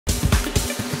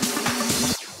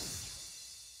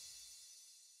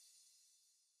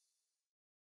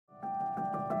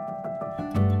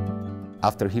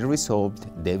After he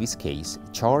resolved Debbie's case,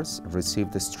 Charles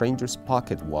received the stranger's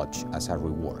pocket watch as a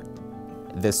reward.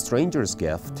 The stranger's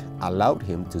gift allowed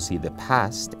him to see the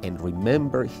past and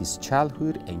remember his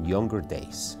childhood and younger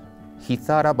days. He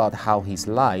thought about how his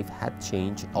life had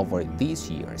changed over these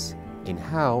years and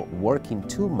how working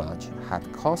too much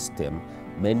had cost him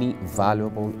many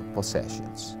valuable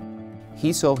possessions.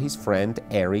 He saw his friend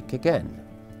Eric again,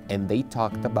 and they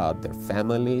talked about their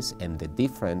families and the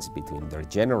difference between their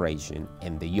generation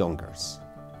and the youngers.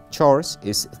 Charles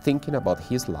is thinking about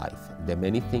his life, the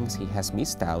many things he has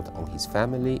missed out on his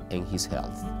family and his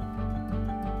health.